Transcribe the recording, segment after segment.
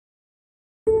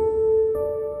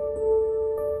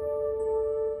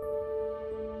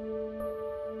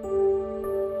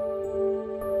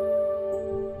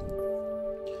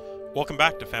Welcome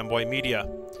back to Fanboy Media.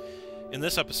 In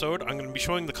this episode, I'm going to be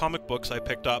showing the comic books I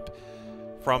picked up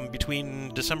from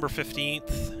between December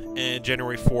 15th and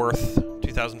January 4th,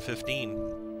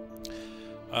 2015.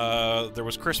 There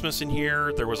was Christmas in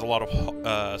here, there was a lot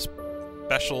of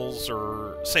specials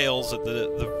or sales at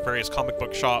the various comic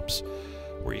book shops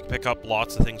where you can pick up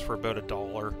lots of things for about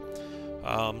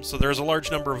 $1. So there's a large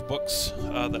number of books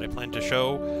that I plan to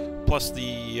show, plus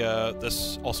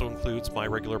this also includes my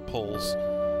regular pulls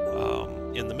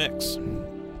in the mix.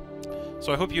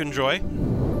 So I hope you enjoy.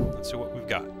 Let's see what we've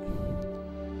got.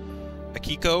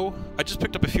 Akiko. I just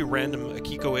picked up a few random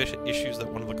Akiko issues that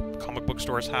one of the comic book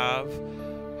stores had.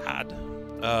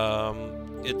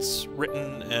 It's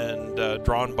written and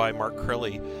drawn by Mark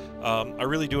Crilly. I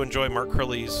really do enjoy Mark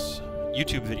Crilly's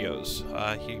YouTube videos.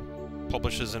 He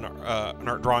publishes an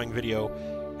art drawing video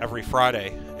every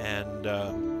Friday, and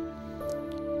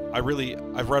I've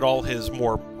read all his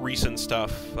more recent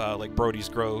stuff, like Brody's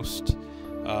Ghost,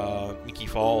 Mickey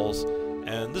Falls,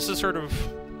 and this is sort of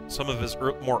some of his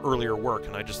more earlier work,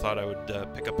 and I just thought I would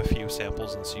pick up a few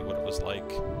samples and see what it was like.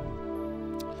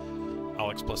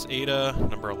 Alex plus Ada,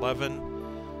 number 11.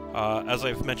 As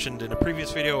I've mentioned in a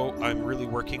previous video, I'm really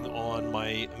working on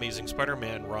my Amazing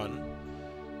Spider-Man run,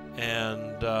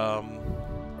 and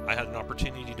I had an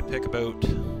opportunity to pick about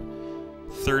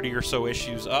 30 or so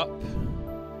issues up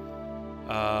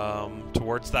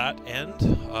towards that end,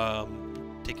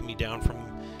 taking me down from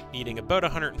needing about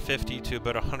 150 to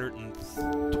about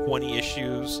 120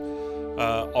 issues,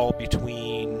 all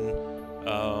between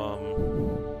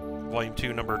Volume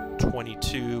 2, number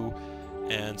 22,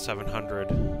 and 700.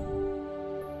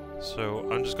 So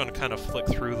I'm just going to kind of flick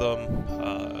through them.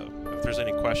 If there's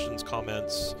any questions,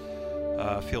 comments,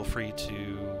 feel free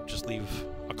to just leave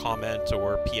a comment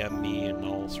or PM me, and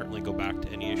I'll certainly go back to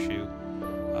any issue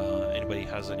anybody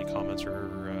has any comments or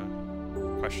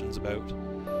questions about.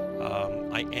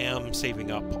 I am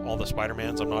saving up all the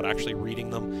Spider-Mans. I'm not actually reading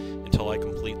them until I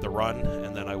complete the run,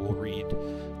 and then I will read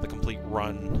the complete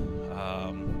run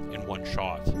in one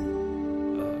shot.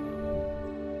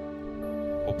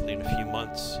 Hopefully in a few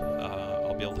months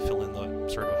I'll be able to fill in the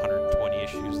sort of 120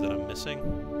 issues that I'm missing.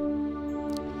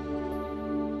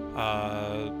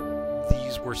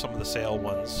 These were some of the sale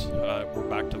ones. We're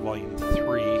back to Volume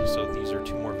 3, so these are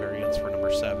two more variants for number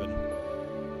 7.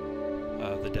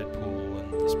 The Deadpool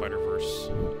and the Spider-Verse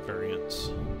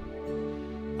variants.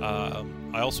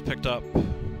 I also picked up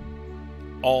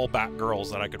all Batgirls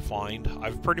that I could find.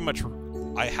 I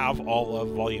have all of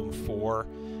Volume 4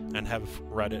 and have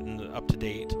read it and up to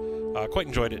date. Quite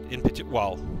enjoyed it.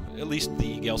 Well, at least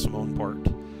the Gail Simone part.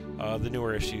 The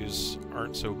newer issues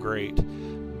aren't so great,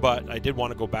 but I did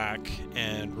want to go back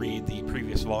and read the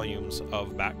previous volumes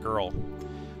of Batgirl,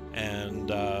 and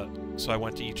so I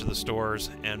went to each of the stores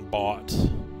and bought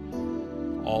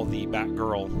all the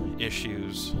Batgirl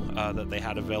issues that they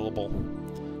had available,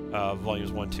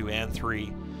 volumes 1, 2, and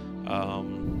 3,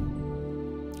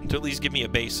 to at least give me a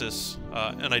basis,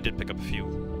 and I did pick up a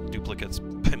few duplicates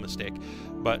by mistake,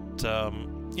 but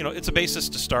you know, it's a basis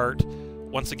to start.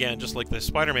 Once again, just like the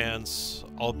Spider-Mans,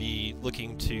 I'll be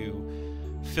looking to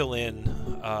fill in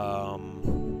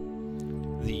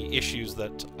the issues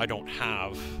that I don't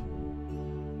have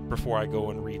before I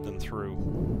go and read them through.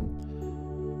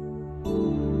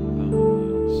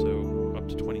 So up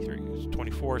to 23,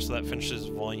 24, so that finishes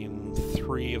Volume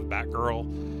 3 of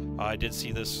Batgirl. I did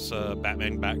see this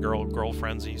Batman Batgirl Girl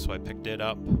Frenzy, so I picked it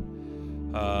up.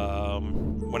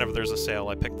 Whenever there's a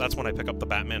sale, that's when I pick up the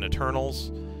Batman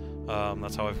Eternals.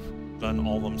 That's how I've done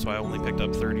all of them, so I only picked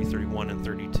up 30, 31, and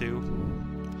 32.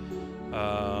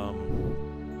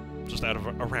 Just out of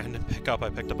a random pickup, I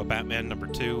picked up a Batman number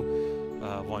 2,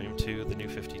 Volume 2, the New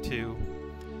 52,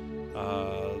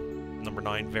 number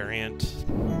 9 variant,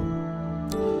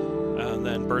 and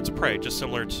then Birds of Prey, just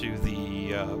similar to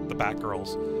the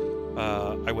Batgirls.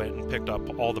 I went and picked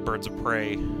up all the Birds of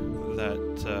Prey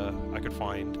that I could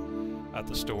find at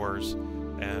the stores,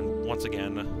 and once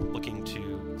again looking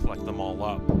to collect them all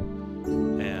up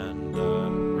and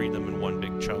read them in one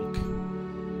big chunk.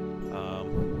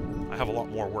 I have a lot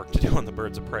more work to do on the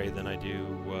Birds of Prey than I do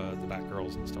the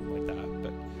Batgirls and stuff like that,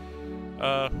 but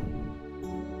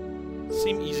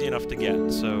seem easy enough to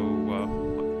get, so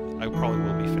I probably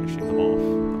will be finishing them off.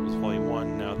 That was Volume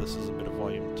 1, now this is a bit of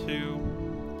Volume 2.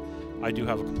 I do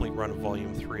have a complete run of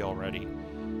Volume 3 already.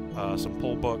 Some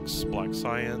pull books, Black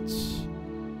Science,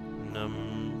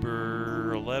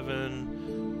 number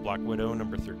 11, Black Widow,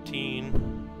 number 13,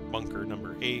 Bunker,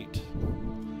 number 8.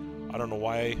 I don't know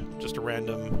why, just a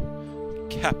random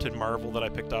Captain Marvel that I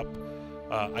picked up.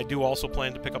 I do also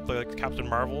plan to pick up the Captain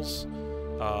Marvels.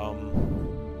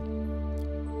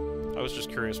 I was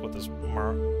just curious what this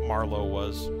Marlowe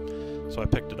was, so I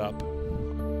picked it up.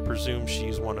 Presume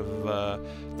she's one of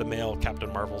the male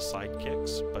Captain Marvel's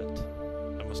sidekicks, but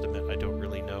I must admit I don't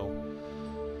really know.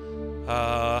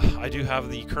 I do have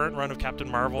the current run of Captain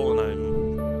Marvel,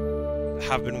 and I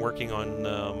have been working on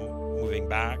moving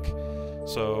back.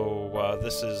 So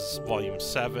this is volume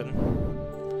 7,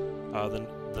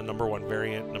 the number 1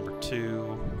 variant, number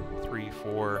 2, 3,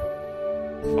 4,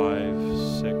 5,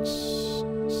 6,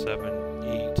 7,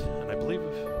 8, and I believe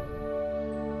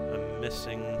I'm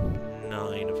missing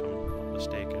 9 if I'm not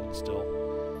mistaken still.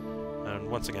 And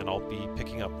once again, I'll be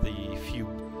picking up the few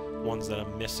ones that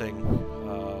I'm missing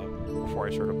before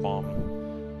I sort of bomb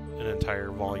an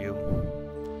entire volume.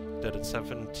 Dead at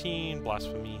 17,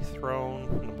 Blasphemy Throne,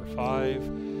 number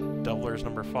 5, Devilers,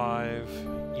 number 5,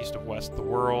 East of West, The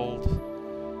World,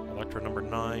 Elektra, number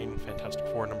 9, Fantastic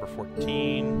Four, number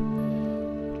 14.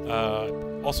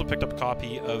 Also picked up a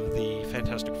copy of the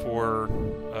Fantastic Four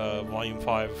Volume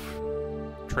 5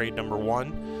 trade number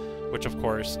 1, which of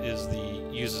course is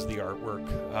uses the artwork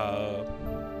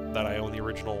that I own the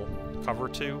original cover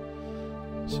to.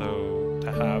 So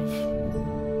to have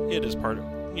it as part of,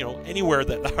 you know, anywhere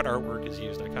that artwork is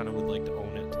used, I kind of would like to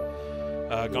own it.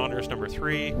 Goners, number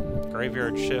 3,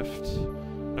 Graveyard Shift,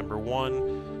 number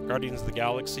 1, Guardians of the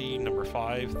Galaxy, number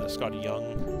 5, the Scotty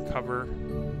Young cover.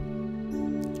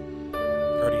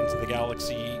 Guardians of the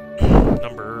Galaxy,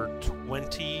 number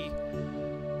 20,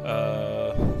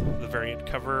 the variant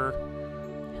cover.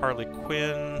 Harley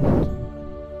Quinn,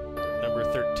 number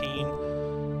 13,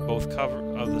 both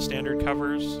of the standard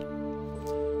covers.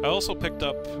 I also picked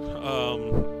up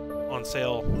on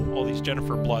sale all these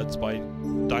Jennifer Bloods by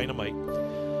Dynamite,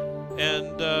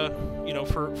 and you know,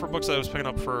 for books that I was picking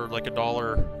up for like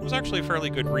 $1, it was actually a fairly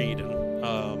good read, and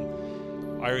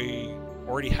I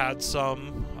already had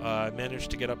some. I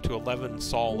managed to get up to 11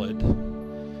 solid,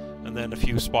 and then a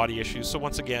few spotty issues. So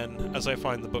once again, as I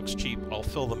find the books cheap, I'll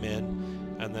fill them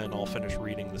in, and then I'll finish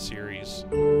reading the series.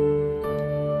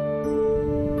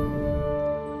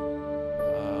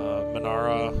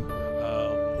 Manara,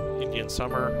 Indian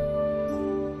Summer.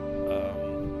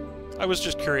 I was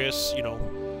just curious, you know,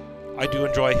 I do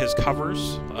enjoy his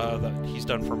covers that he's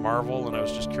done for Marvel, and I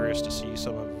was just curious to see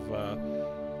some of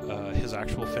his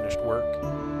actual finished work.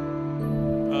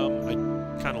 I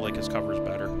kind of like his covers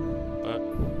better, but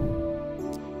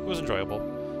it was enjoyable.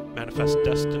 Manifest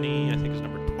Destiny, I think, is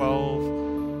number 12.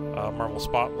 Marvel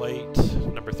Spotlight,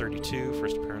 number 32,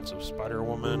 first appearance of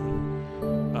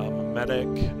Spider-Woman. Medic,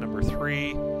 number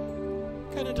 3.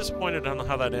 Kind of disappointed on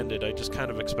how that ended. I just kind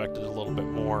of expected a little bit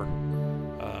more.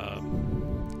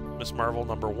 Miss Marvel,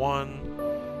 number 1.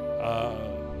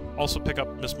 Also pick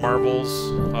up Miss Marvel's,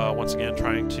 once again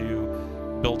trying to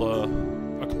build a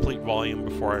complete volume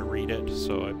before I read it,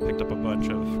 so I picked up a bunch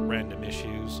of random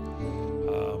issues.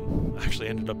 Actually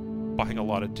ended up buying a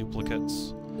lot of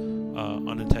duplicates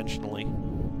unintentionally.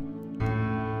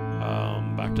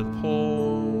 Back to the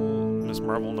poll. Miss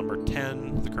Marvel number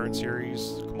 10, the current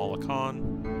series, Kamala Khan.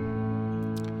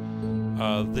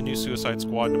 The new Suicide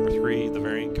Squad number 3, the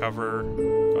variant cover,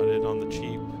 got it on the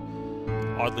cheap.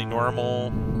 Oddly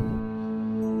Normal.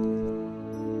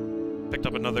 Picked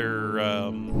up another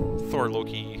Thor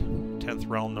Loki 10th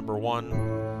Realm number 1.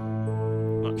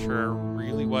 Not sure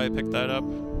really why I picked that up.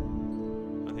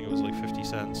 I think it was like 50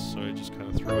 cents, so I just kind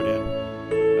of threw it in.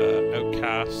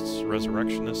 Outcasts,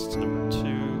 Resurrectionists number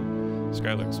 2.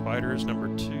 Skylark Spiders number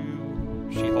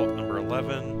 2, She-Hulk number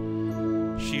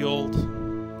 11, Shield.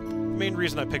 The main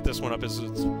reason I picked this one up is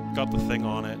it's got the Thing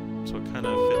on it, so it kind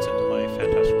of fits into my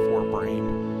Fantastic Four brain.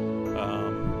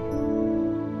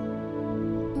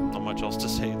 Not much else to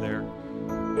say there.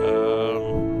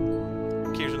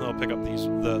 Occasionally I'll pick up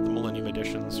the Millennium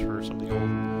editions for some of the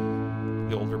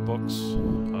older books.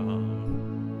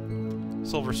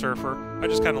 Silver Surfer. I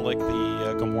just kind of like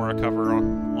the Gamora cover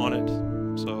on it,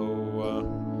 so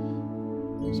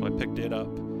I picked it up.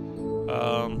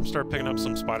 Started picking up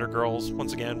some Spider-Girls,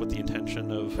 once again with the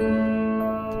intention of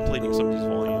completing some of these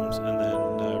volumes and then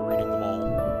reading them all.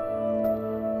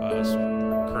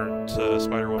 Current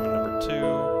Spider-Woman number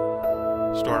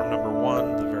 2, Storm number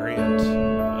 1, the variant,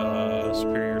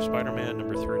 Superior Spider-Man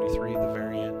number 33, the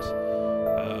variant.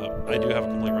 I do have a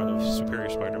complete run of Superior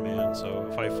Spider-Man, so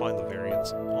if I find the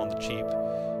variants on the cheap,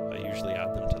 I usually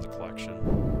add them to the collection.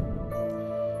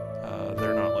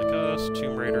 They're Not Like Us,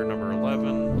 Tomb Raider number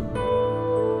 11,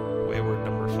 Wayward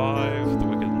number 5, The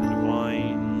Wicked and the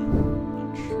Divine,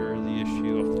 not sure the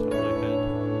issue off the top of my head,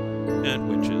 and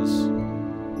Witches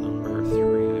number 3, I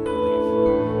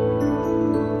believe.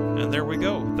 And there we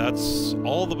go. That's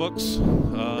all the books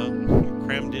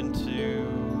crammed into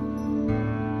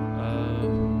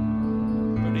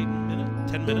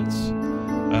 10 minutes.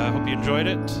 Hope you enjoyed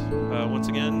it. Once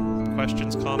again,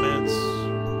 questions, comments,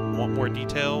 want more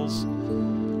details,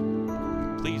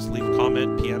 please leave a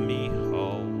comment, PM me.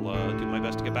 I'll do my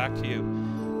best to get back to you.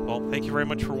 Well, thank you very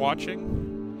much for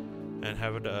watching, and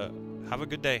have a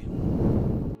good day.